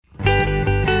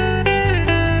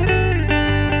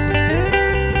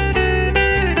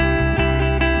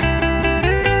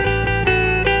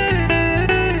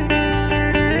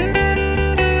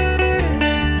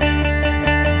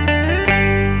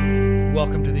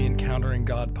the Encountering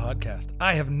God podcast.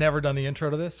 I have never done the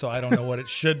intro to this, so I don't know what it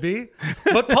should be.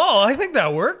 But Paul, I think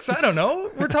that works. I don't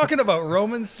know. We're talking about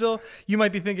Romans still. You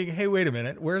might be thinking, hey, wait a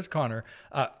minute. Where's Connor?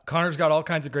 Connor's got all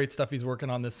kinds of great stuff he's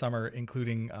working on this summer,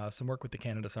 including some work with the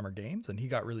Canada Summer Games, and he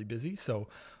got really busy. So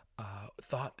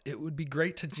thought it would be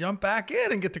great to jump back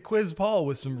in and get to quiz Paul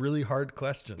with some really hard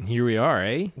questions. Here we are,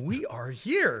 eh? We are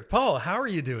here. Paul, how are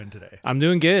you doing today? I'm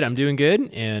doing good,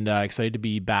 and excited to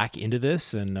be back into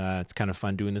this, and it's kind of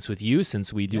fun doing this with you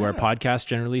since we do our podcast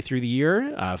generally through the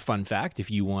year. Fun fact, if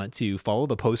you want to follow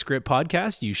the Postscript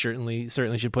podcast, you certainly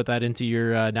should put that into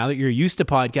your, now that you're used to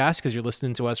podcasts because you're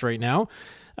listening to us right now,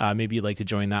 maybe you'd like to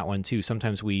join that one too.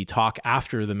 Sometimes we talk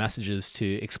after the messages to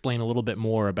explain a little bit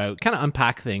more about, kind of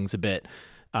unpack things a bit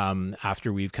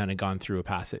after we've kind of gone through a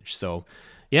passage. So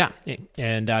yeah.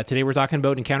 And today we're talking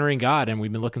about encountering God, and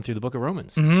we've been looking through the book of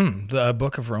Romans. The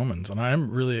book of Romans. And I'm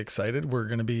really excited. We're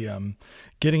going to be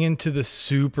getting into the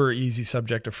super easy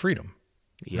subject of freedom.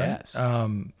 Yes.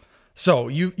 Right? So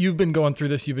you've been going through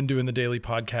this. You've been doing the daily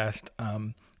podcast.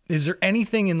 Is there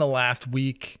anything in the last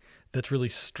week that's really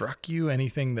struck you?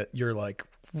 Anything that you're like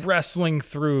wrestling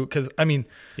through? Because I mean,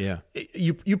 yeah,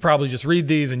 you probably just read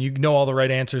these and you know all the right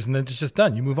answers, and then it's just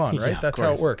done. You move on, right? Yeah, that's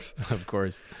how it works. Of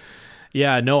course.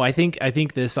 Yeah, no, I think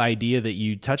this idea that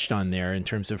you touched on there in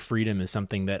terms of freedom is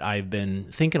something that I've been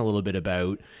thinking a little bit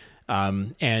about.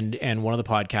 And one of the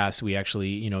podcasts we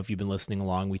actually, if you've been listening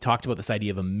along, we talked about this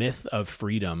idea of a myth of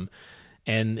freedom.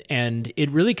 And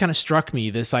it really kind of struck me,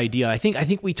 this idea. I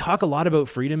think we talk a lot about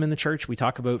freedom in the church. We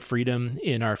talk about freedom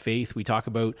in our faith. We talk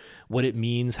about what it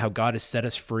means, how God has set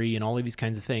us free, and all of these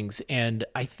kinds of things. And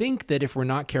I think that if we're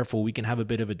not careful, we can have a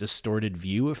bit of a distorted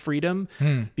view of freedom,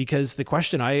 because the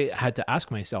question I had to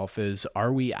ask myself is,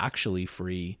 are we actually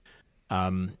free?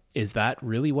 Is that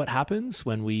really what happens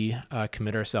when we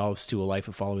commit ourselves to a life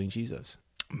of following Jesus?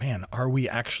 Man, are we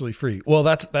actually free? Well,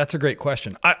 that's a great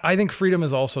question. I think freedom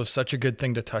is also such a good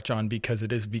thing to touch on because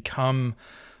it has become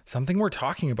something we're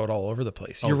talking about all over the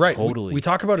place. You're right. Totally. We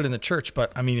talk about it in the church,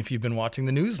 but I mean, if you've been watching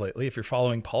the news lately, if you're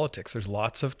following politics, there's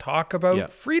lots of talk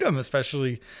about freedom,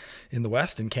 especially in the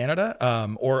West, in Canada,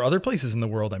 or other places in the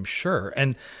world, I'm sure.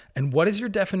 And what is your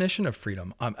definition of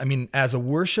freedom? I mean, as a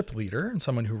worship leader and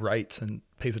someone who writes and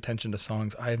pays attention to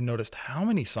songs, I have noticed how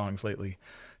many songs lately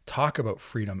talk about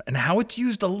freedom and how it's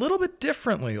used a little bit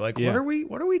differently. Like, what are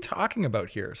we talking about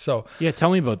here? So tell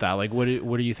me about that. Like, what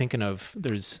are you thinking of?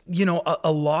 There's,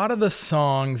 a lot of the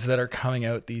songs that are coming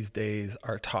out these days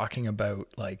are talking about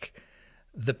like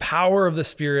the power of the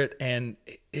Spirit, and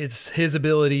it's his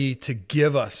ability to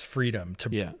give us freedom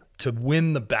to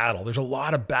win the battle. There's a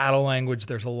lot of battle language.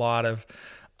 There's a lot of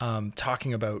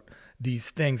talking about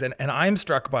these things. And I'm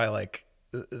struck by like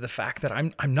the fact that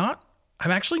I'm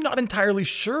actually not entirely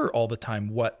sure all the time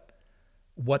what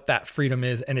that freedom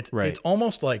is. And it's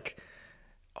almost like,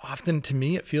 often to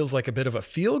me, it feels like a bit of a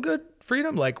feel-good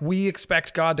freedom. Like we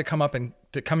expect God to come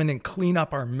in and clean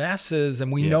up our messes,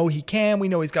 and we know he can, we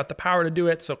know he's got the power to do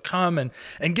it. So come and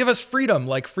give us freedom.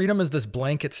 Like freedom is this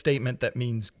blanket statement that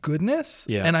means goodness.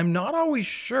 Yeah. And I'm not always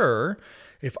sure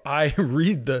if I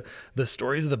read the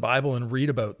stories of the Bible and read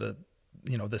about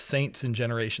the saints in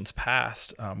generations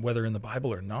past, whether in the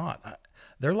Bible or not,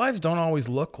 their lives don't always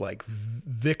look like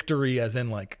victory, as in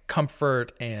like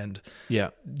comfort and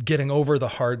getting over the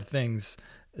hard things.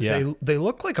 Yeah. They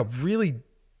look like a really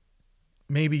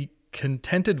maybe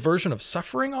contented version of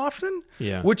suffering often,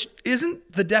 which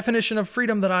isn't the definition of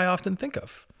freedom that I often think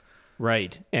of.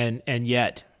 Right. And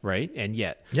yet.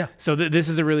 Yeah. So this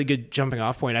is a really good jumping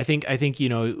off point. I think,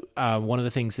 one of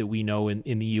the things that we know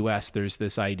in the US, there's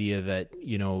this idea that,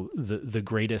 the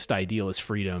greatest ideal is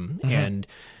freedom. Mm-hmm. And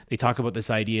they talk about this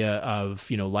idea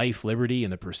of, life, liberty,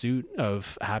 and the pursuit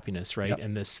of happiness. Right. Yep.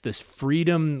 And this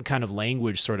freedom kind of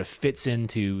language sort of fits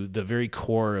into the very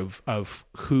core of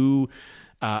who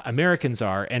Americans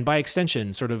are, and by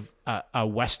extension, sort of a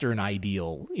Western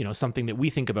ideal, something that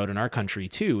we think about in our country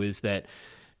too, is that,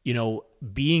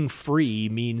 being free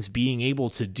means being able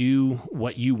to do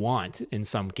what you want in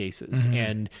some cases. Mm-hmm.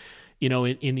 And,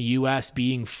 in the US,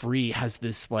 being free has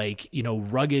this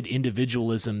rugged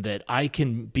individualism that I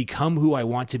can become who I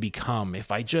want to become.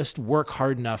 If I just work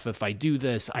hard enough, if I do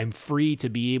this, I'm free to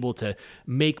be able to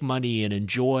make money and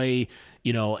enjoy,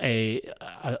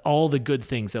 all the good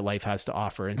things that life has to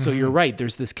offer. And so you're right.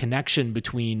 There's this connection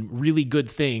between really good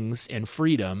things and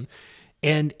freedom.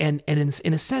 And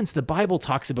in a sense, the Bible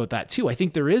talks about that too. I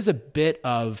think there is a bit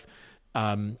of,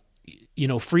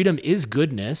 freedom is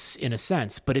goodness in a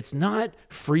sense, but it's not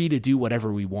free to do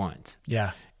whatever we want.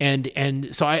 Yeah.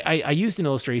 And so I used an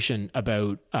illustration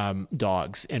about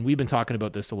dogs, and we've been talking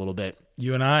about this a little bit.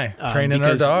 You and I, training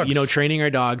our dogs. You know, training our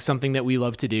dogs, something that we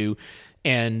love to do.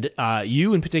 And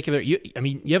you in particular, you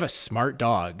have a smart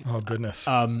dog. Oh, goodness.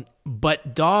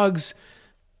 But dogs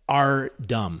are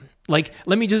dumb. Like,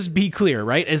 let me just be clear,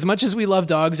 right? As much as we love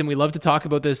dogs and we love to talk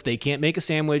about this, they can't make a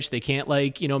sandwich. They can't,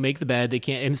 like, make the bed. They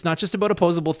can't, and it's not just about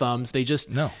opposable thumbs. They just,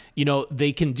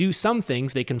 they can do some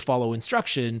things. They can follow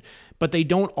instruction, but they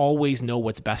don't always know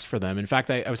what's best for them. In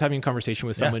fact, I was having a conversation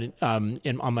with someone on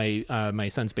my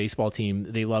son's baseball team.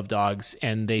 They love dogs,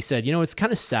 and they said, it's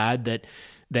kind of sad that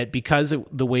because of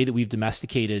the way that we've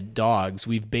domesticated dogs,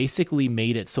 we've basically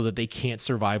made it so that they can't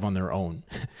survive on their own.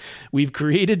 We've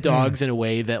created dogs in a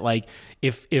way that, like,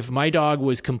 if my dog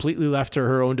was completely left to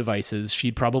her own devices,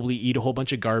 she'd probably eat a whole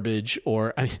bunch of garbage.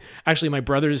 Or actually, my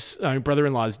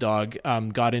brother-in-law's dog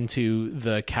got into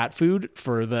the cat food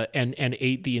and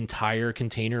ate the entire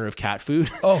container of cat food.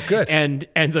 Oh, good.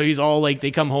 and so he's all like,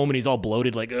 they come home and he's all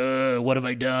bloated, like, what have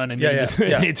I done? I made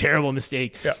a terrible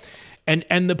mistake. Yeah.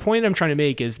 And the point I'm trying to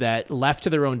make is that left to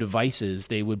their own devices,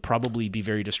 they would probably be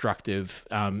very destructive,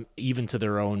 even to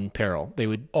their own peril.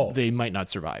 They might not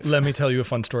survive. Let me tell you a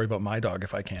fun story about my dog,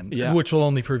 if I can, which will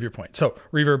only prove your point. So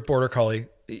Reaver, Border Collie,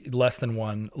 less than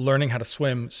 1, learning how to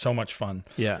swim, so much fun.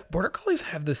 Yeah. Border Collies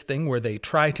have this thing where they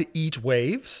try to eat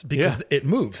waves because it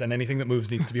moves, and anything that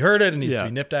moves needs to be herded and needs to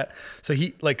be nipped at. So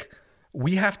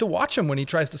we have to watch him when he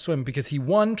tries to swim, because he,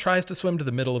 one, tries to swim to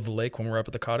the middle of the lake when we're up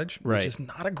at the cottage, which is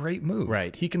not a great move.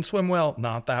 Right. He can swim well,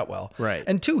 not that well. Right.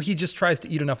 And 2, he just tries to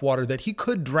eat enough water that he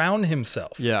could drown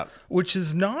himself. Yeah. Which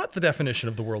is not the definition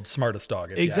of the world's smartest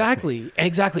dog. Exactly.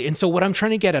 And so what I'm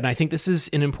trying to get at, and I think this is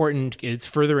it's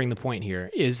furthering the point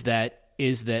here, is that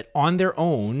on their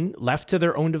own, left to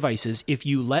their own devices, if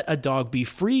you let a dog be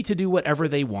free to do whatever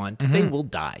they want, they will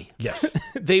die. Yes.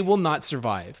 They will not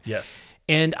survive. Yes.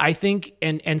 And I think,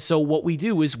 and so what we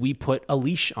do is we put a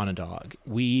leash on a dog.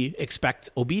 We expect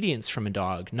obedience from a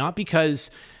dog, not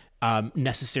because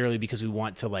necessarily because we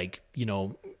want to, like,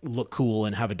 look cool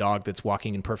and have a dog that's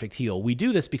walking in perfect heel. We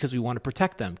do this because we want to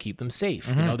protect them, keep them safe.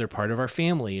 They're part of our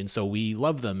family, and so we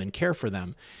love them and care for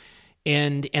them.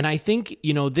 And I think,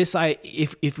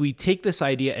 if we take this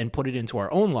idea and put it into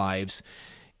our own lives,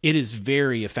 it is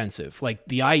very offensive. Like,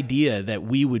 the idea that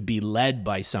we would be led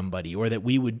by somebody or that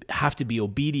we would have to be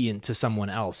obedient to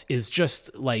someone else is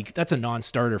just like, that's a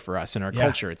non-starter for us in our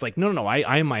culture. It's like, no,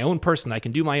 I am my own person. I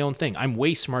can do my own thing. I'm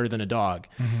way smarter than a dog.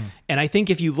 And I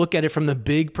think if you look at it from the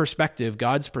big perspective,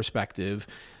 God's perspective,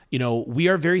 we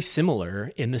are very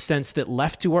similar in the sense that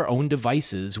left to our own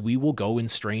devices, we will go in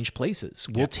strange places.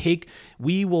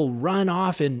 We will run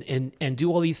off and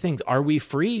do all these things. Are we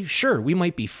free? Sure, we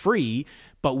might be free,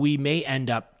 but we may end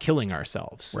up killing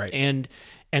ourselves. Right. And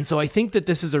so I think that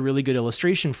this is a really good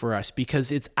illustration for us,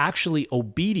 because it's actually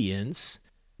obedience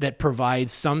that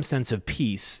provides some sense of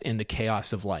peace in the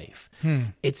chaos of life.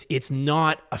 It's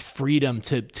not a freedom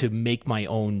to make my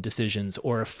own decisions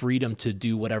or a freedom to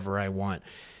do whatever I want.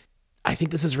 I think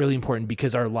this is really important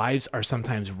because our lives are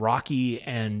sometimes rocky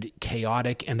and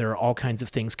chaotic, and there are all kinds of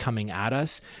things coming at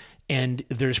us. And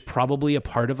there's probably a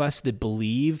part of us that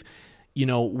believe,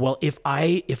 well, if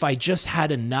I just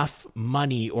had enough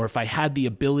money, or if I had the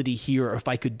ability here, or if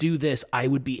I could do this, I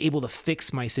would be able to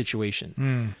fix my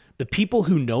situation. The people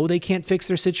who know they can't fix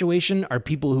their situation are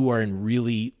people who are in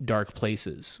really dark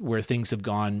places where things have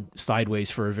gone sideways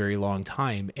for a very long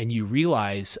time. And you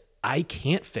realize, I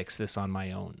can't fix this on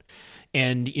my own.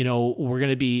 And, we're going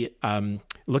to be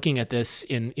looking at this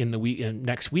in the week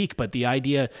next week. But the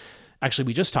idea, actually,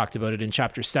 we just talked about it in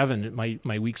chapter 7.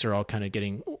 My weeks are all kind of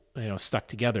getting stuck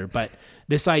together. But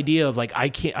this idea of, like, I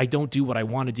don't do what I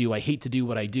want to do. I hate to do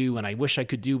what I do, and I wish I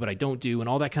could do, but I don't do, and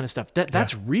all that kind of stuff.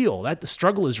 That's real. That the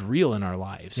struggle is real in our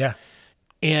lives. Yeah.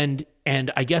 And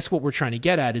I guess what we're trying to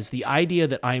get at is the idea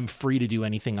that I'm free to do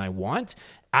anything I want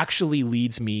actually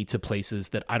leads me to places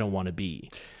that I don't want to be.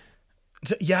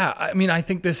 Yeah, I mean, I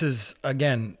think this is,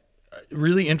 again,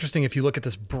 really interesting if you look at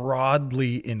this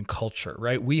broadly in culture,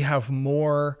 right? We have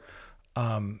more,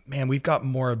 we've got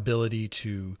more ability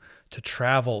to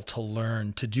travel, to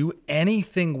learn, to do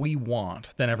anything we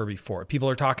want than ever before. People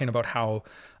are talking about how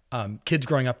kids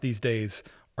growing up these days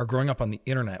are growing up on the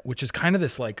internet, which is kind of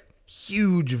this, like,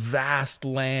 huge, vast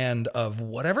land of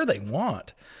whatever they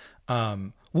want.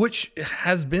 Which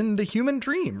has been the human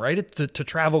dream, right? It's to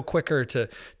travel quicker,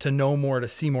 to know more, to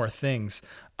see more things.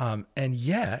 And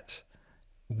yet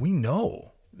we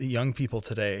know the young people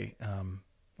today, I'm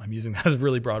using that as a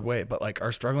really broad way, but, like,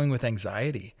 are struggling with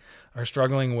anxiety, are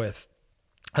struggling with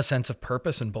a sense of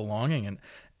purpose and belonging.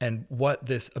 And what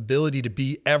this ability to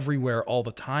be everywhere all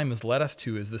the time has led us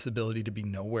to is this ability to be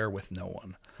nowhere with no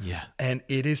one. Yeah. And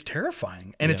it is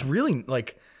terrifying. And it's really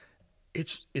like,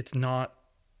 it's not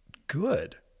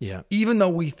good. Yeah. Even though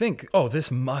we think, oh, this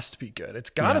must be good.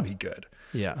 It's got to be good.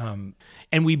 Yeah.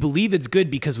 And we believe it's good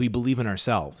because we believe in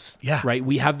ourselves. Yeah. Right.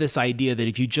 We have this idea that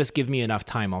if you just give me enough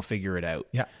time, I'll figure it out.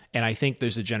 Yeah. And I think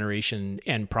there's a generation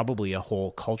and probably a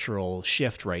whole cultural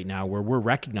shift right now where we're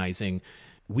recognizing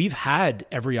we've had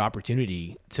every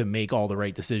opportunity to make all the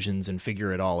right decisions and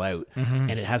figure it all out,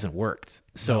 and it hasn't worked.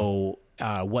 So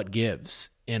what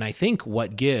gives? And I think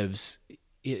what gives,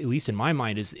 at least in my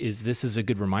mind, is this is a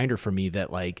good reminder for me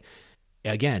that, like,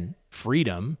 again,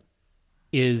 freedom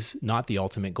is not the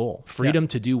ultimate goal. Freedom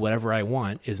to do whatever I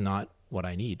want is not what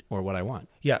I need or what I want.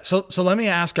 Yeah. So let me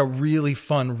ask a really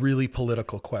fun, really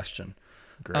political question.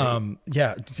 Great.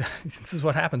 Yeah, this is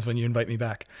what happens when you invite me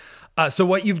back. So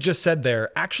what you've just said there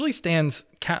actually stands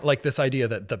like this idea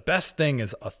that the best thing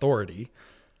is authority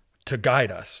to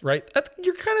guide us, right?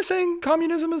 You're kind of saying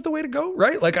communism is the way to go,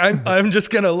 right? Like I'm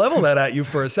just going to level that at you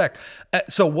for a sec.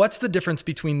 So what's the difference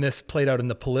between this played out in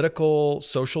the political,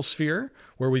 social sphere,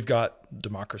 where we've got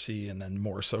democracy and then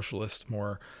more socialist,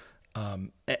 more,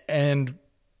 and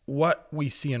what we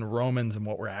see in Romans and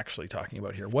what we're actually talking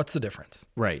about here? What's the difference?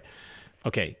 Right.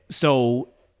 Okay. So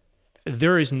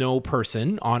there is no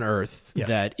person on earth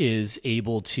that is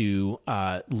able to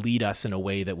lead us in a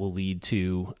way that will lead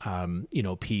to,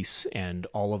 peace and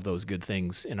all of those good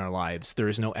things in our lives. There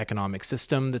is no economic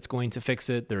system that's going to fix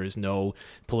it. There is no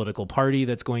political party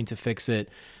that's going to fix it.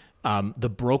 The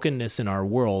brokenness in our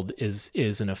world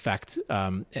is an effect,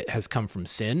 it has come from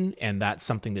sin, and that's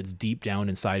something that's deep down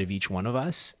inside of each one of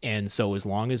us. And so as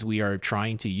long as we are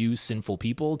trying to use sinful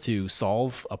people to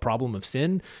solve a problem of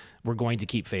sin, we're going to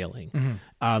keep failing.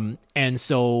 And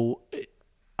so,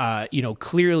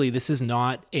 clearly this is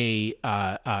not a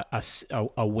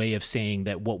way of saying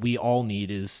that what we all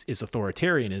need is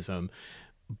authoritarianism.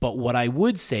 But what I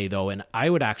would say, though, and I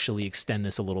would actually extend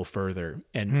this a little further,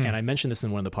 and I mentioned this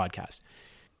in one of the podcasts,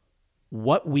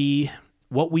 what we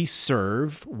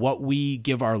serve, what we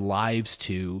give our lives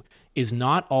to, is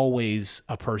not always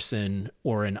a person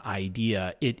or an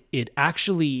idea. It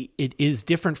is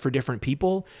different for different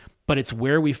people, but it's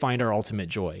where we find our ultimate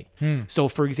joy. So,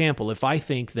 for example, if I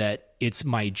think that it's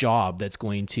my job that's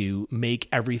going to make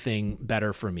everything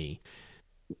better for me,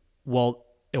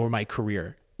 or my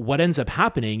career, what ends up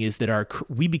happening is that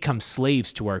we become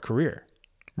slaves to our career.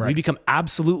 Right. We become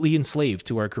absolutely enslaved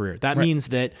to our career. That means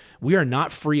that we are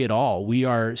not free at all. We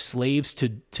are slaves to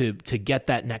get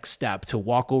that next step, to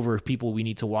walk over people we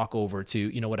need to walk over, to,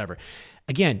 whatever.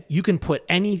 Again, you can put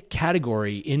any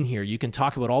category in here. You can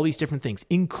talk about all these different things,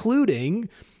 including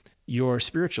your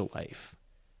spiritual life.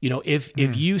 If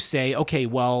you say, okay,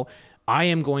 well, I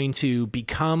am going to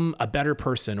become a better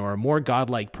person or a more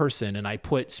godlike person, and I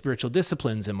put spiritual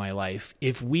disciplines in my life.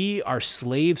 If we are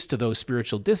slaves to those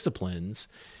spiritual disciplines,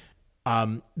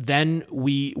 then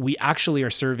we actually are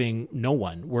serving no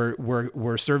one.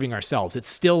 We're serving ourselves. It's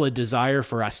still a desire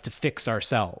for us to fix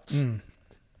ourselves.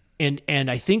 And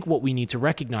I think what we need to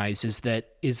recognize is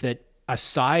that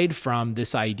aside from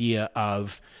this idea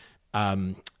of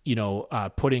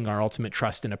putting our ultimate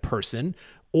trust in a person,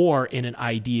 or in an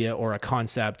idea or a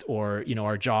concept, or,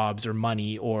 our jobs or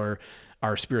money or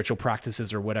our spiritual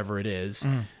practices or whatever it is,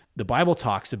 the Bible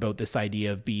talks about this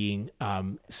idea of being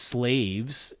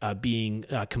slaves, being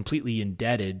completely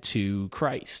indebted to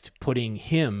Christ, putting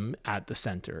him at the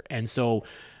center. And so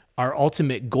our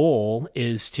ultimate goal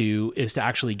is to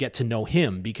actually get to know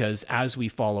him, because as we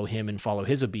follow him and follow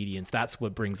his obedience, that's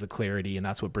what brings the clarity, and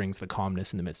that's what brings the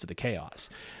calmness in the midst of the chaos.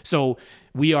 So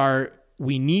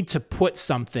we need to put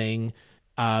something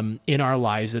in our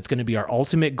lives that's going to be our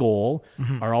ultimate goal,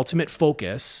 our ultimate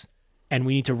focus, and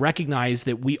we need to recognize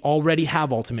that we already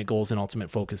have ultimate goals and ultimate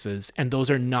focuses, and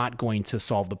those are not going to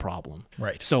solve the problem.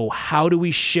 Right. So how do we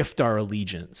shift our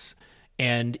allegiance?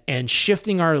 And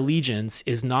shifting our allegiance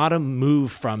is not a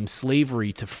move from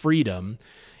slavery to freedom.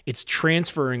 It's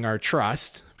transferring our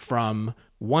trust from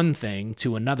one thing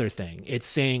to another thing. It's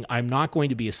saying, I'm not going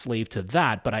to be a slave to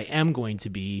that, but I am going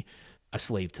to be a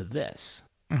slave to this,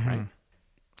 right?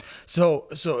 So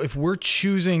if we're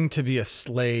choosing to be a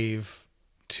slave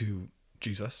to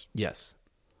Jesus, yes,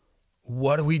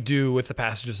 what do we do with the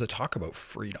passages that talk about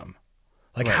freedom?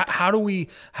 Like, how do we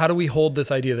hold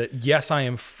this idea that, yes, I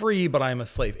am free, but I am a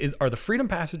slave? Are the freedom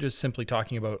passages simply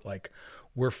talking about, like,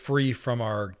 we're free from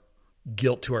our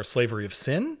guilt to our slavery of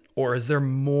sin, or is there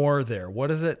more there? What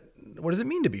is it? does it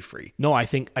mean to be free? No, I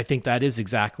think that is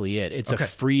exactly it. It's a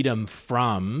freedom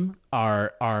from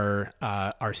our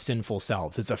sinful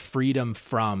selves. It's a freedom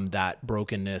from that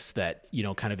brokenness that, you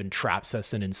know, kind of entraps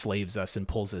us and enslaves us and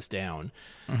pulls us down.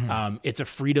 Mm-hmm. It's a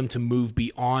freedom to move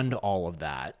beyond all of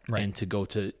that and to go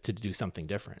to do something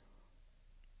different.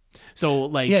 So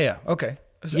like, okay.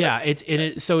 So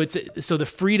the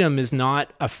freedom is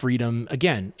not a freedom.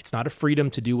 Again, it's not a freedom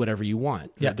to do whatever you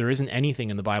want. Yeah. There isn't anything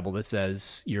in the Bible that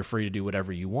says you're free to do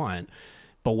whatever you want.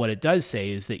 But what it does say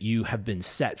is that you have been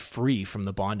set free from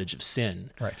the bondage of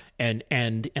sin. Right. And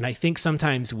I think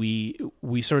sometimes we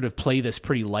sort of play this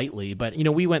pretty lightly, but you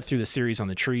know, we went through the series on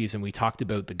the trees and we talked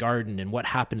about the garden and what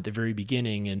happened at the very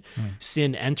beginning, and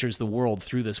sin enters the world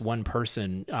through this one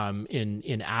person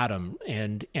in Adam,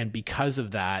 and because of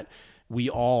that, we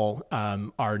all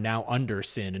are now under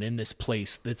sin and in this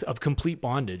place that's of complete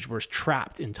bondage. We're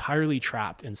entirely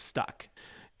trapped and stuck.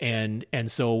 And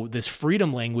so this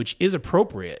freedom language is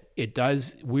appropriate.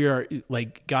 We are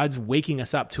like, God's waking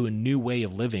us up to a new way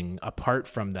of living apart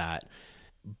from that,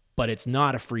 but it's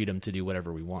not a freedom to do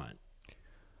whatever we want.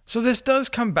 So this does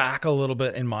come back a little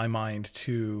bit in my mind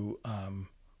to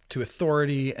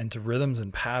authority and to rhythms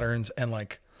and patterns, and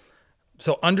like,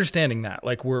 so understanding that,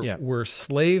 like we're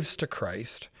slaves to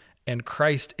Christ, and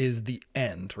Christ is the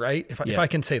end, right? If I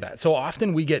can say that. So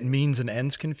often we get means and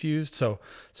ends confused. So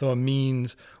a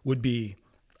means would be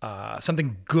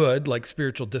something good, like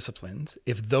spiritual disciplines.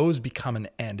 If those become an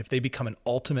end, if they become an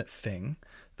ultimate thing,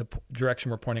 the direction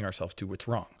we're pointing ourselves to, it's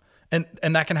wrong. And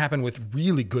that can happen with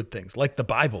really good things, like the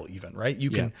Bible even, right?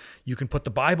 You can put the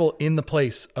Bible in the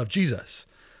place of Jesus.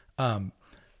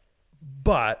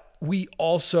 But we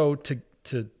also, to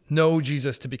know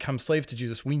Jesus, to become slaves to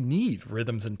Jesus, we need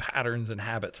rhythms and patterns and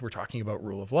habits. We're talking about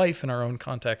rule of life in our own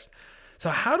context. So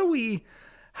how do we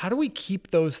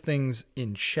keep those things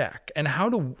in check? And how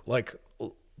do, like,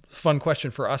 fun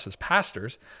question for us as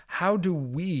pastors, how do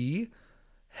we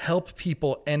help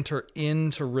people enter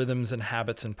into rhythms and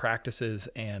habits and practices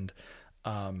and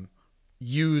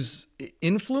use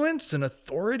influence and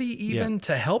authority even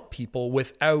to help people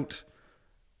without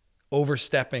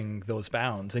overstepping those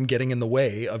bounds and getting in the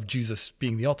way of Jesus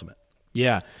being the ultimate?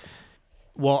 Yeah.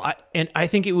 Well, I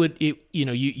think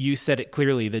you said it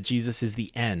clearly that Jesus is the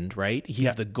end, right?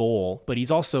 He's the goal, but he's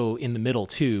also in the middle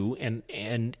too.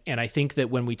 And I think that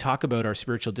when we talk about our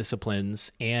spiritual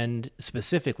disciplines, and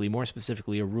more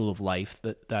specifically a rule of life,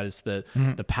 that is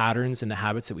the patterns and the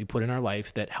habits that we put in our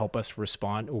life that help us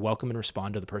respond or welcome and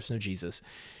respond to the person of Jesus.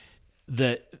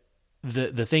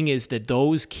 The thing is that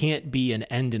those can't be an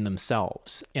end in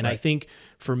themselves. And I think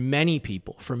for many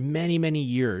people, for many, many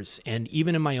years, and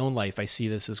even in my own life, I see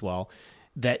this as well,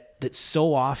 that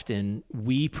so often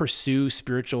we pursue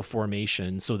spiritual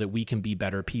formation so that we can be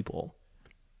better people.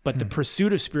 But the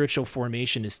pursuit of spiritual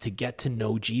formation is to get to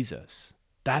know Jesus.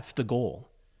 That's the goal.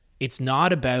 It's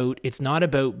not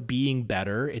about being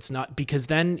better. It's not, because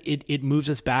then it moves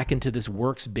us back into this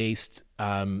works-based,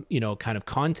 kind of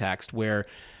context where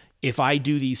if I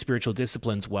do these spiritual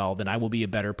disciplines well, then I will be a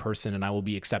better person and I will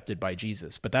be accepted by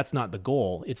Jesus. But that's not the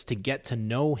goal. It's to get to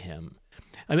know him.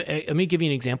 Let me give you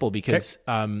an example because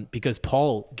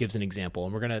Paul gives an example,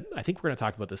 and I think we're gonna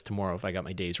talk about this tomorrow if I got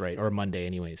my days right, or Monday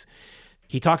anyways.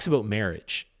 He talks about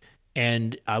marriage.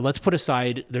 And let's put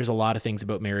aside, there's a lot of things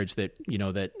about marriage that,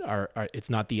 that are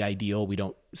it's not the ideal. We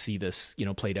don't see this,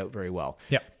 played out very well.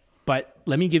 Yeah. But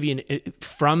let me give you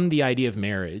from the idea of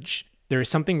marriage, there is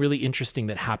something really interesting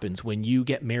that happens when you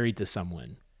get married to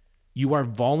someone. You are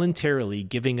voluntarily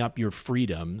giving up your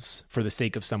freedoms for the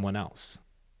sake of someone else,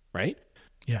 right?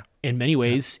 Yeah. In many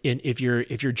ways, if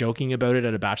you're joking about it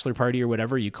at a bachelor party or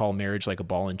whatever, you call marriage like a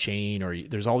ball and chain, or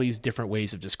there's all these different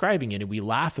ways of describing it, and we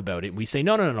laugh about it. And we say,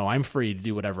 no, I'm free to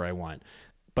do whatever I want.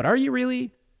 But are you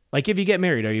really? Like, if you get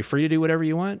married, are you free to do whatever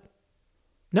you want?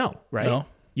 No, right? No.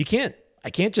 You can't. I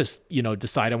can't just,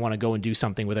 decide I want to go and do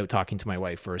something without talking to my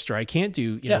wife first, or I can't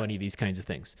do, any of these kinds of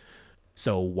things.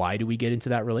 So why do we get into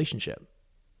that relationship?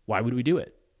 Why would we do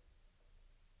it?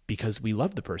 Because we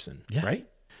love the person, right?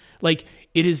 Like,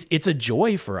 it's a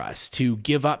joy for us to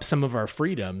give up some of our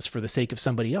freedoms for the sake of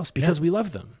somebody else because we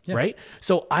love them, right?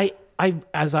 So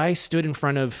as I stood in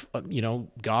front of,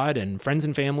 God and friends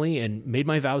and family and made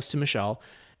my vows to Michelle,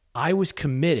 I was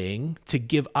committing to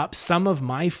give up some of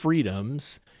my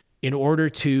freedoms in order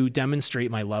to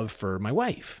demonstrate my love for my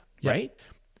wife, right?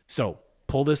 So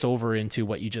pull this over into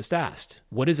what you just asked.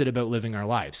 What is it about living our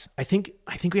lives? I think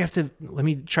we have to, let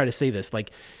me try to say this. Like,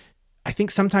 I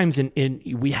think sometimes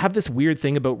we have this weird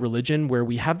thing about religion where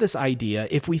we have this idea,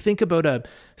 if we think about a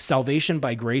salvation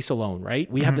by grace alone, right?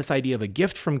 We have this idea of a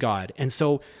gift from God. And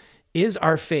so is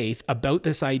our faith about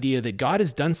this idea that God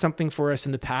has done something for us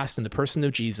in the past in the person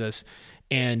of Jesus,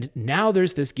 and now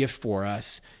there's this gift for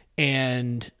us,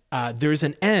 and there's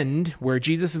an end where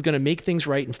Jesus is going to make things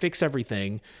right and fix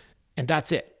everything, and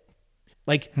that's it.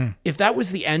 Like, if that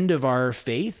was the end of our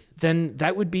faith, then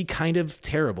that would be kind of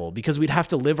terrible, because we'd have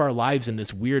to live our lives in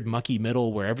this weird mucky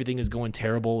middle where everything is going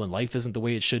terrible and life isn't the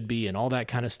way it should be and all that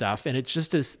kind of stuff. And it's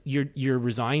just this, you're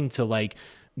resigned to like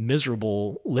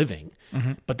miserable living.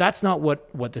 But that's not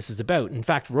what this is about. In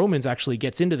fact, Romans actually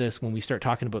gets into this when we start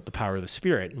talking about the power of the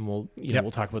Spirit, and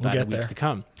we'll talk about that in the weeks to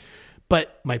come.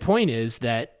 But my point is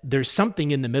that there's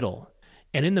something in the middle.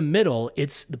 And in the middle,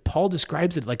 Paul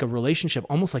describes it like a relationship,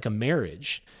 almost like a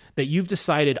marriage, that you've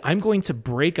decided, I'm going to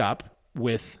break up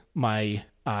with my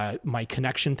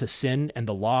connection to sin and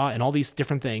the law and all these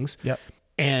different things. Yep.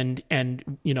 And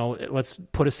let's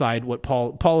put aside what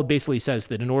Paul basically says,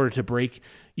 that in order to break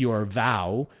your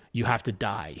vow, you have to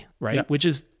die, right? Yep. Which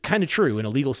is kind of true in a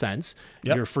legal sense.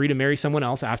 Yep. You're free to marry someone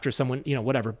else after someone,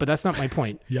 whatever, but that's not my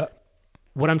point. Yep.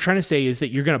 What I'm trying to say is that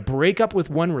you're going to break up with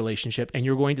one relationship and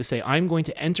you're going to say, I'm going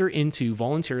to enter into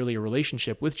voluntarily a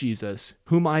relationship with Jesus,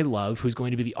 whom I love, who's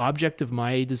going to be the object of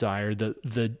my desire,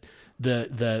 the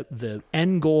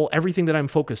end goal, everything that I'm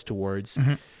focused towards.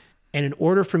 And in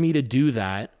order for me to do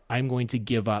that, I'm going to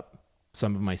give up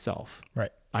some of myself.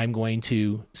 Right. I'm going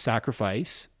to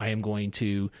sacrifice. I am going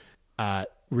to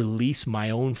release my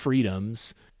own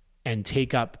freedoms and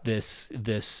take up this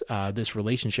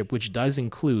relationship, which does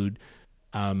include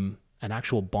an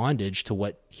actual bondage to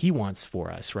what he wants for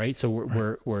us, right? So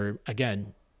we're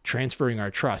again transferring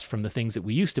our trust from the things that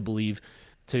we used to believe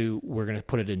to, we're going to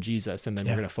put it in Jesus, and then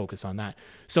we're going to focus on that.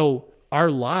 So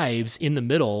our lives in the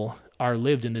middle are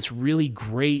lived in this really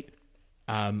great,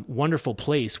 wonderful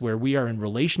place where we are in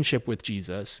relationship with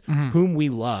Jesus, whom we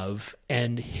love,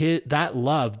 and that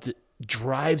love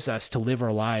drives us to live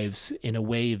our lives in a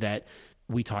way that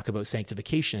we talk about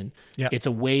sanctification. Yeah. It's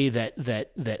a way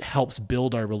that helps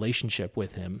build our relationship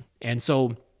with him. And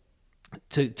so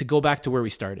to go back to where we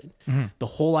started, the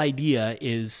whole idea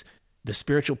is the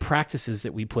spiritual practices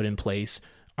that we put in place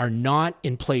are not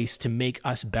in place to make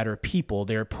us better people.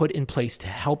 They're put in place to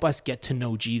help us get to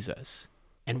know Jesus.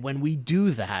 And when we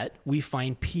do that, we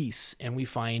find peace and we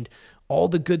find all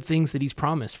the good things that he's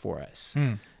promised for us.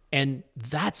 And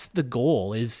that's the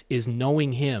goal, is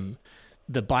knowing him.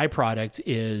 The byproduct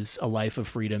is a life of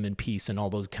freedom and peace and all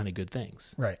those kind of good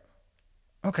things. Right.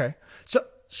 Okay.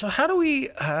 So how do we,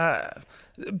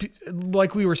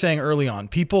 like we were saying early on,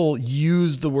 people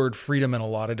use the word freedom in a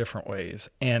lot of different ways.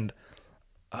 And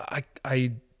I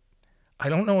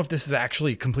don't know if this is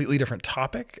actually a completely different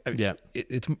topic. Yeah.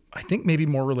 It's, I think, maybe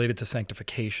more related to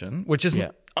sanctification, which is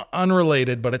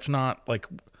unrelated, but it's not, like,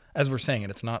 as we're saying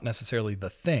it's not necessarily the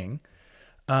thing.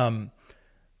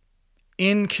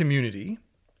 In community,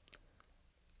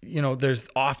 there's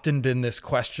often been this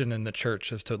question in the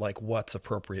church as to, like, what's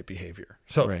appropriate behavior.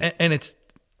 So, right. and it's,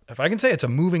 if I can say, it's a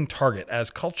moving target as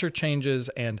culture changes,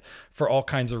 and for all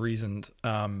kinds of reasons.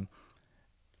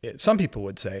 Some people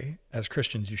would say, as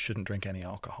Christians, you shouldn't drink any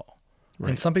alcohol. Right.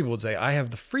 And some people would say, I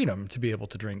have the freedom to be able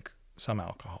to drink some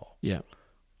alcohol. Yeah.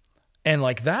 And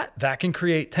like that can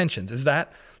create tensions. Is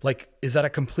that a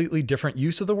completely different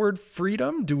use of the word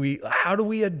freedom? How do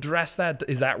we address that?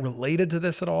 Is that related to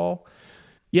this at all?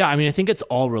 Yeah, I mean, I think it's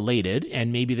all related,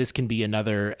 and maybe this can be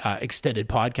another extended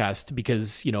podcast,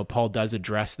 because, Paul does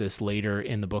address this later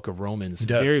in the book of Romans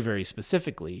very, very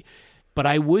specifically. But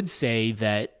I would say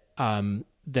that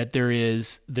that there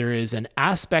is an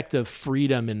aspect of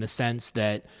freedom in the sense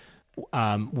that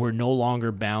we're no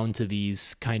longer bound to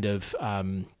these kind of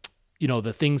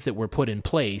the things that were put in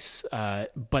place,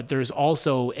 but there's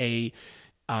also a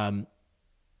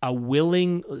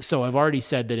willing. So I've already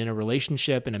said that in a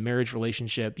relationship, in a marriage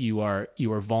relationship, you are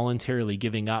voluntarily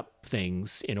giving up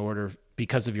things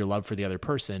because of your love for the other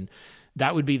person.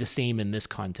 That would be the same in this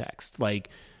context. Like,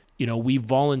 we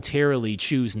voluntarily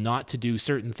choose not to do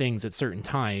certain things at certain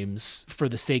times for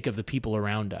the sake of the people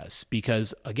around us.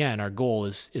 Because again, our goal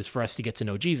is for us to get to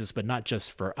know Jesus, but not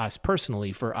just for us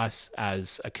personally, for us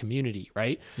as a community,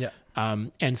 right? Yeah.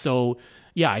 And so,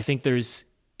 yeah, I think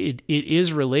it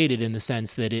is related in the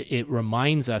sense that it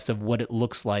reminds us of what it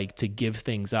looks like to give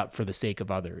things up for the sake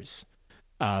of others.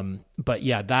 But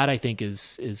yeah, that I think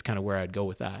is kind of where I'd go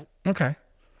with that. Okay.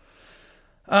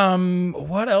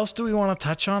 What else do we want to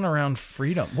touch on around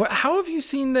freedom? How have you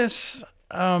seen this?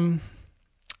 Can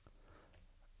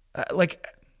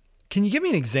you give me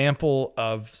an example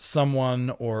of someone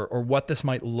or what this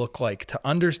might look like to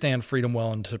understand freedom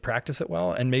well and to practice it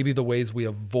well, and maybe the ways we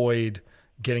avoid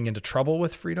getting into trouble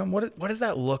with freedom? What does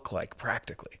that look like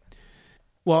practically?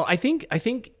 Well, I think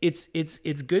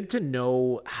it's good to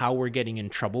know how we're getting in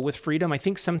trouble with freedom. I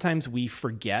think sometimes we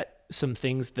forget some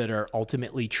things that are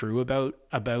ultimately true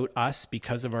about us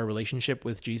because of our relationship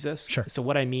with Jesus. Sure. So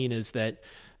what I mean is that,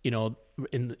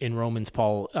 in Romans,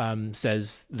 Paul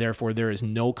says, therefore there is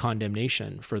no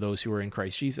condemnation for those who are in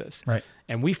Christ Jesus. Right.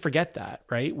 And we forget that,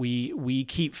 right? We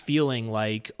keep feeling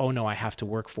like, oh no, I have to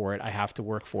work for it. I have to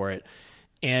work for it.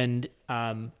 And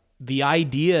the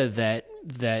idea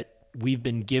that we've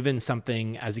been given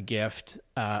something as a gift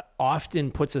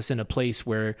often puts us in a place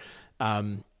where,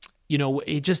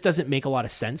 it just doesn't make a lot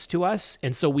of sense to us.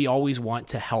 And so we always want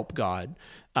to help God.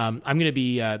 I'm going to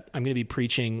be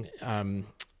preaching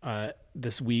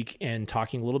this week and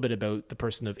talking a little bit about the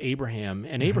person of Abraham.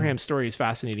 And Abraham's story is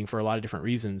fascinating for a lot of different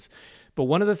reasons. But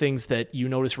one of the things that you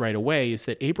notice right away is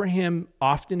that Abraham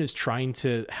often is trying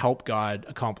to help God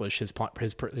accomplish his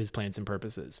plans and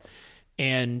purposes.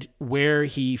 And where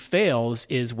he fails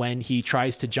is when he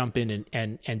tries to jump in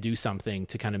and do something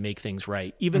to kind of make things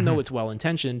right. Even though it's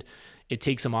well-intentioned, it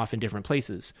takes him off in different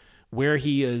places. Where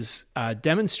he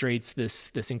demonstrates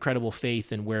this incredible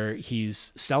faith and where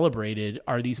he's celebrated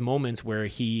are these moments where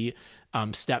he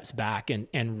steps back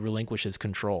and relinquishes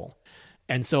control.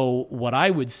 And so what I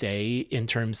would say in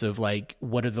terms of like,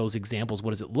 what are those examples? What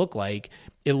does it look like?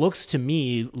 It looks to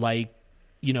me like,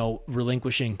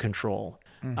 relinquishing control.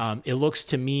 It looks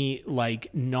to me like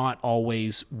not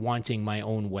always wanting my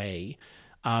own way.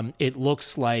 It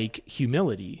looks like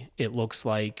humility. It looks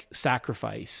like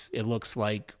sacrifice. It looks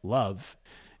like love.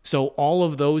 So all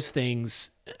of those things,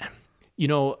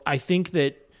 I think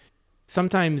that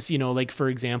sometimes, like for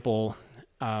example,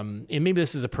 and maybe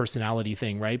this is a personality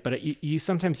thing, right? But you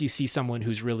sometimes you see someone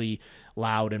who's really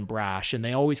loud and brash, and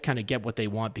they always kind of get what they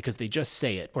want because they just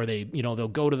say it, or they, they'll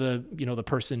go to the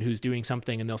person who's doing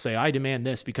something and they'll say, I demand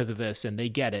this because of this, and they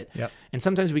get it. Yep. And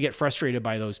sometimes we get frustrated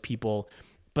by those people.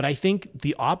 But I think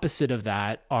the opposite of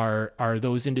that are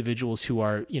those individuals who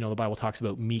are, the Bible talks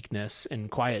about meekness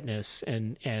and quietness,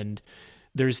 and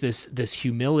there's this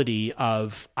humility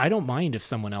of, I don't mind if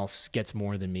someone else gets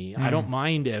more than me. I don't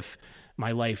mind if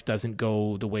my life doesn't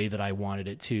go the way that I wanted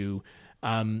it to.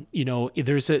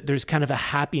 There's kind of a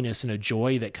happiness and a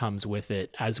joy that comes with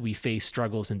it as we face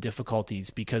struggles and difficulties,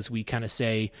 because we kind of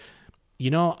say,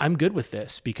 I'm good with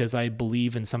this because I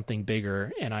believe in something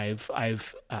bigger, and I've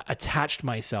attached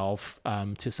myself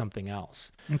to something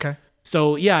else. Okay.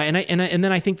 So yeah, and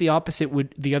then I think the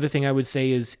other thing I would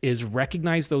say is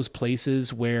recognize those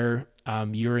places where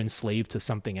you're enslaved to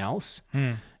something else,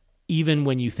 even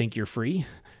when you think you're free.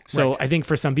 So right. I think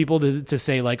for some people to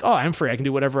say like, oh, I'm free, I can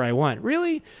do whatever I want.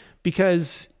 Really?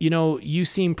 Because, you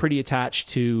seem pretty attached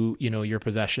to, your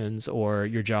possessions or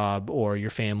your job or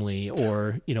your family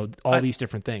or, all these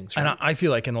different things. Right? And I feel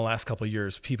like in the last couple of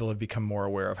years, people have become more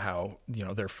aware of how,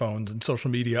 their phones and social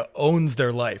media owns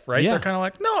their life, right? Yeah. They're kind of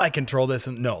like, no, I control this.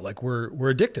 And no, like we're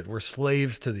addicted. We're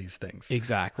slaves to these things.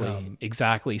 Exactly.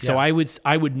 Exactly. So yeah.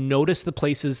 I would notice the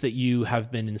places that you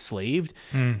have been enslaved,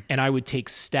 and I would take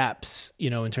steps,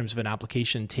 in terms of an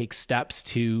application, take steps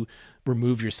to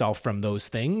remove yourself from those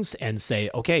things and say,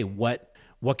 okay, what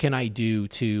can I do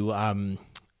to,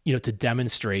 to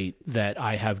demonstrate that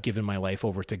I have given my life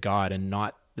over to God and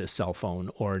not this cell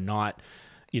phone or not,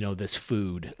 this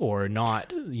food or not,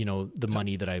 the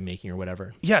money that I'm making or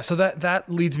whatever. Yeah. So that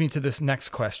leads me to this next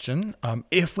question.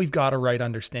 If we've got a right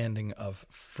understanding of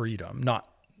freedom, not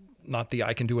the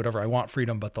I can do whatever I want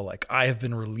freedom, but the like, I have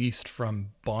been released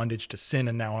from bondage to sin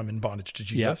and now I'm in bondage to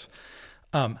Jesus. Yep.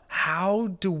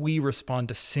 How do we respond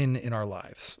to sin in our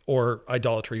lives, or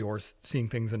idolatry, or seeing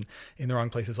things in the wrong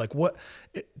places? Like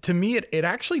to me, it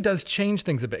actually does change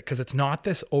things a bit, because it's not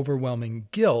this overwhelming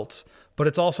guilt, but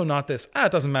it's also not this, it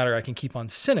doesn't matter, I can keep on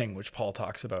sinning, which Paul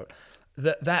talks about.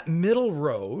 That middle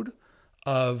road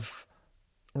of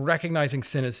recognizing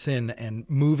sin as sin and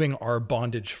moving our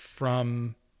bondage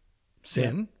from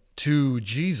sin to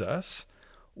Jesus,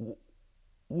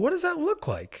 what does that look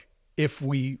like? If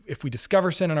we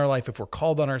discover sin in our life, if we're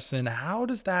called on our sin, how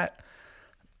does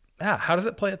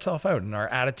it play itself out in our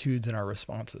attitudes and our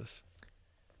responses?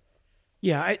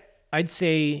 Yeah, I'd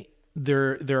say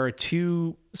there are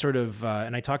two sort of,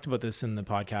 and I talked about this in the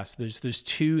podcast. There's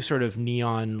two sort of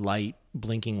neon light,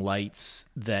 blinking lights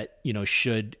that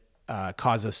should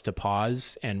cause us to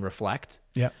pause and reflect.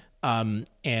 Yeah.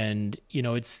 And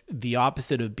it's the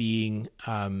opposite of being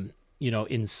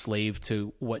enslaved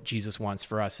to what Jesus wants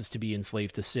for us, is to be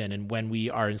enslaved to sin. And when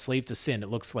we are enslaved to sin, it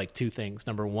looks like two things.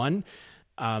 Number one,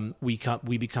 we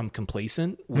become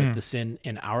complacent with the sin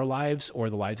in our lives or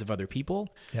the lives of other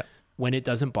people. Yeah. when it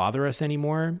doesn't bother us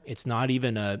anymore, it's not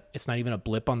even a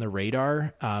blip on the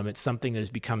radar. It's something that has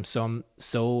become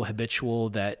so habitual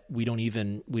that we don't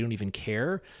even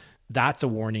care. That's a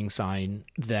warning sign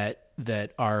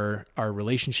that our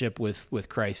relationship with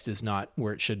Christ is not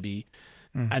where it should be.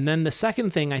 And then the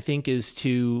second thing I think is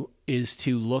to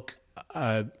look,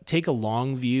 take a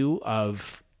long view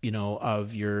of,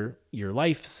 of your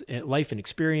life and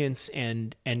experience,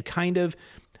 and kind of,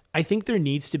 I think there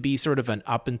needs to be sort of an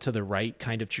up and to the right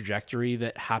kind of trajectory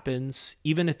that happens,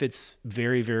 even if it's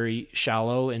very, very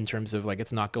shallow in terms of like,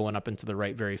 it's not going up and to the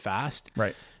right very fast.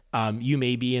 Right. You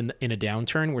may be in a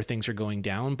downturn where things are going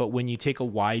down, but when you take a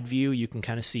wide view, you can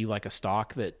kind of see like a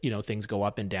stock that, things go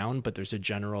up and down, but there's a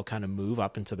general kind of move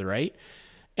up and to the right.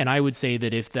 And I would say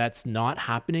that if that's not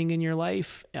happening in your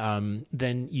life,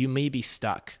 then you may be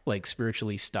stuck, like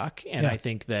spiritually stuck. And I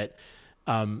think that,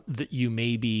 that you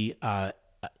may be,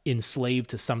 enslaved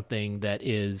to something that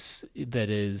is,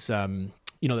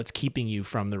 that's keeping you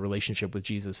from the relationship with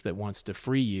Jesus that wants to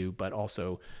free you, but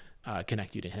also,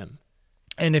 connect you to him.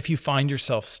 And if you find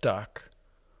yourself stuck,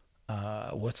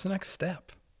 what's the next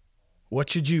step? What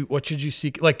should you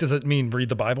seek? Like, does it mean read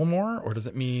the Bible more, or does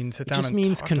it mean sit down? It just and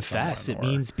means talk confess. To it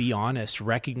means be honest.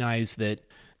 Recognize that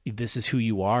this is who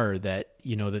you are. That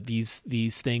that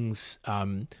these things,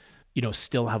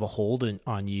 still have a hold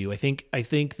on you. I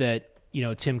think that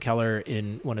Tim Keller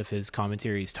in one of his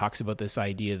commentaries talks about this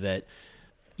idea that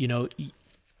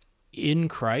in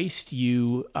Christ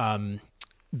you.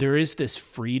 There is this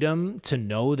freedom to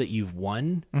know that you've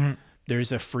won. Mm-hmm.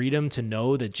 There's a freedom to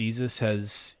know that Jesus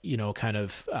has, kind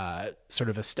of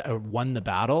won the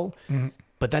battle, mm-hmm.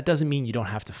 but that doesn't mean you don't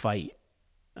have to fight.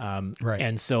 Right.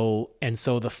 And so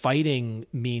the fighting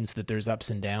means that there's ups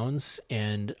and downs.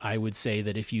 And I would say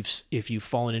that if you've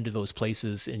fallen into those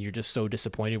places and you're just so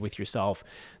disappointed with yourself,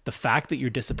 the fact that you're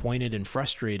disappointed and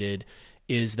frustrated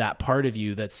is that part of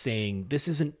you that's saying, this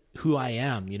isn't who I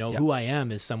am. Who I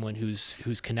am is someone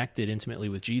who's connected intimately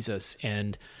with Jesus,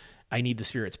 and I need the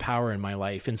Spirit's power in my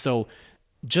life. And so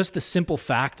just the simple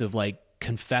fact of like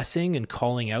confessing and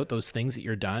calling out those things that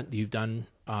you've done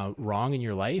wrong in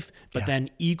your life, but then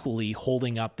equally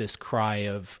holding up this cry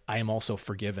of, I am also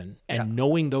forgiven, and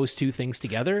knowing those two things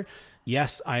together.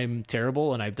 Yes, I'm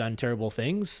terrible and I've done terrible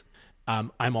things.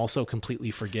 I'm also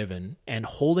completely forgiven, and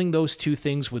holding those two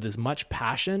things with as much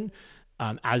passion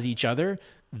as each other,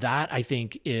 that I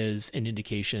think is an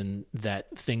indication that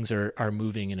things are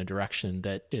moving in a direction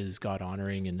that is God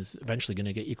honoring and is eventually going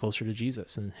to get you closer to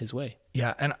Jesus and his way.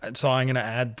 Yeah. And so I'm going to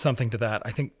add something to that.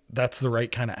 I think that's the right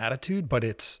kind of attitude, but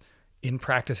it's in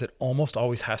practice, it almost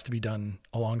always has to be done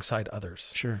alongside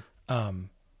others. Sure.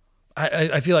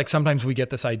 I feel like sometimes we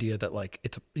get this idea that like,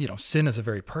 it's, sin is a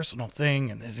very personal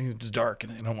thing and it's dark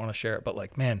and I don't want to share it, but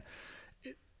like, man,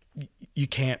 you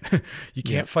can't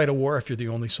fight a war if you're the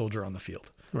only soldier on the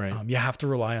field. Right. You have to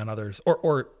rely on others,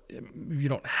 or you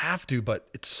don't have to, but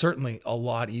it's certainly a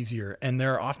lot easier. And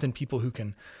there are often people who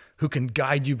can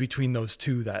guide you between those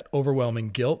two, that overwhelming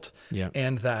guilt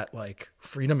and that like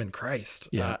freedom in Christ.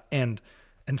 Yeah. And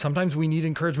sometimes we need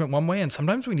encouragement one way and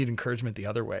sometimes we need encouragement the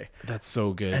other way. That's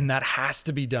so good. And that has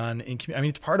to be done in community. I mean,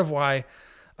 it's part of why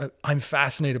I'm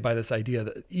fascinated by this idea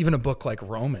that even a book like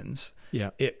Romans,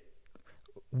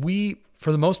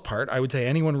 for the most part, I would say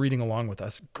anyone reading along with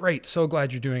us, great, so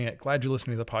glad you're doing it. Glad you're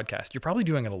listening to the podcast. You're probably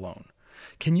doing it alone.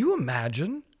 Can you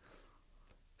imagine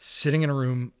sitting in a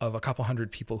room of a couple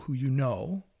hundred people who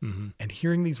mm-hmm. and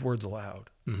hearing these words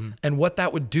aloud mm-hmm. and what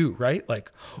that would do, right?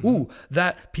 Like,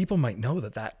 that people might know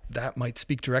that might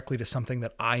speak directly to something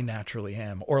that I naturally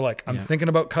am. Or like, I'm thinking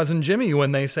about Cousin Jimmy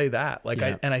when they say that. Like,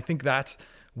 I think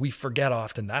we forget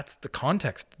often that's the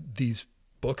context these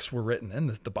books were written in,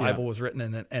 the Bible was written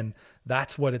in, and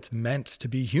that's what it's meant to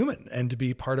be human and to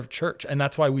be part of church. And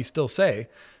that's why we still say,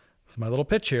 this is my little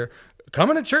pitch here,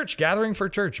 coming to church, gathering for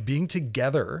church, being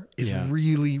together is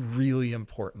really, really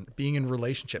important. Being in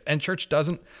relationship. And church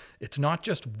it's not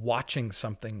just watching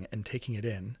something and taking it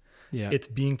in. Yeah. It's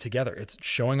being together. It's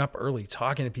showing up early,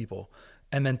 talking to people,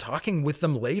 and then talking with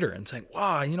them later and saying,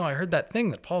 wow, I heard that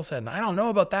thing that Paul said, and I don't know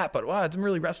about that, but wow, I'm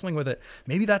really wrestling with it.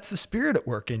 Maybe that's the Spirit at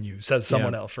work in you, says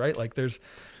someone else, right? Like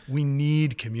we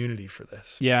need community for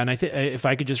this. Yeah. And I think if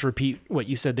I could just repeat what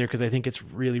you said there, because I think it's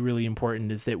really, really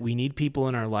important, is that we need people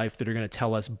in our life that are going to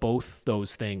tell us both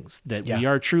those things, that we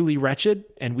are truly wretched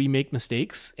and we make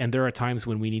mistakes. And there are times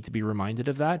when we need to be reminded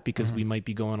of that because we might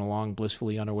be going along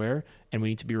blissfully unaware, and we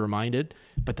need to be reminded.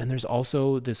 But then there's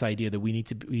also this idea that we need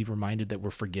to be reminded that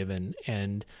we're forgiven.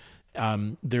 And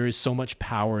there is so much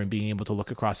power in being able to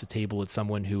look across the table at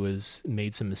someone who has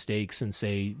made some mistakes and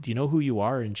say, do you know who you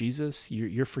are in Jesus?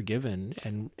 You're forgiven.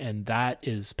 And that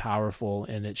is powerful,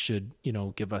 and it should,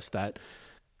 give us that,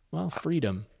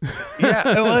 freedom. Yeah.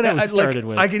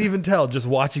 Well, I can even tell just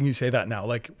watching you say that now,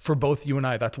 like for both you and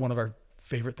I, that's one of our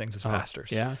favorite things as pastors.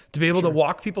 Yeah. To be able to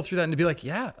walk people through that and to be like,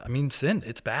 yeah, I mean, sin,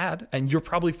 it's bad. And you're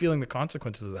probably feeling the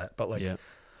consequences of that. But like,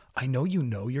 I know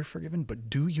you're forgiven, but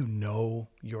do you know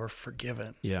you're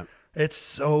forgiven? Yeah. It's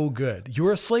so good.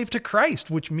 You're a slave to Christ,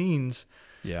 which means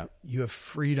you have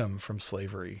freedom from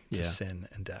slavery to sin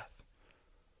and death.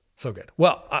 So good.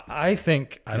 Well, I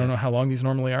think, I don't know how long these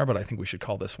normally are, but I think we should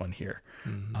call this one here.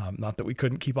 Mm-hmm. Not that we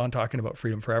couldn't keep on talking about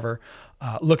freedom forever.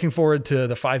 Looking forward to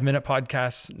the 5-minute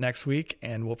podcast next week,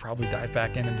 and we'll probably dive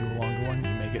back in and do a longer one. You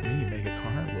may get me, you may get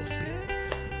Connor. We'll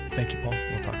see. Thank you, Paul.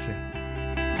 We'll talk soon.